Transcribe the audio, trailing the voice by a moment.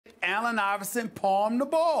Allen Iverson palmed the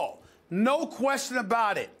ball. No question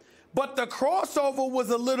about it. But the crossover was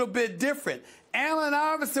a little bit different. Allen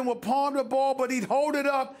Iverson would palm the ball, but he'd hold it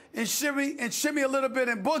up and shimmy a little bit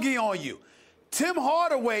and boogie on you. Tim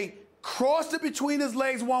Hardaway crossed it between his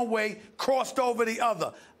legs one way, crossed over the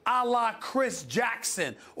other, a la Chris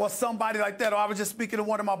Jackson or somebody like that. Or I was just speaking to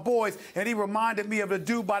one of my boys, and he reminded me of a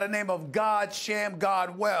dude by the name of God Sham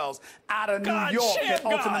God Wells out of New York that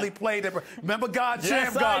ultimately played it. Remember God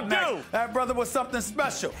Sham God? That brother was something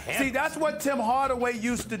special. See, that's what Tim Hardaway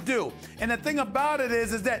used to do. And the thing about it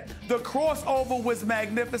is that the crossover was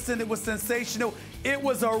magnificent. It was sensational. It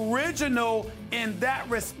was original in that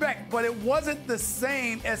respect, but it wasn't the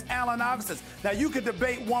same as Allen Iverson's. Now, you could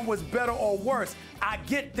debate one was better or worse. I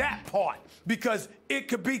get that part because it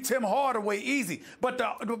could be Tim Hardaway easy. But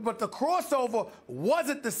the crossover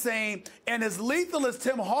wasn't the same, and as lethal as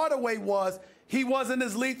Tim Hardaway was, he wasn't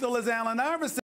as lethal as Allen Iverson.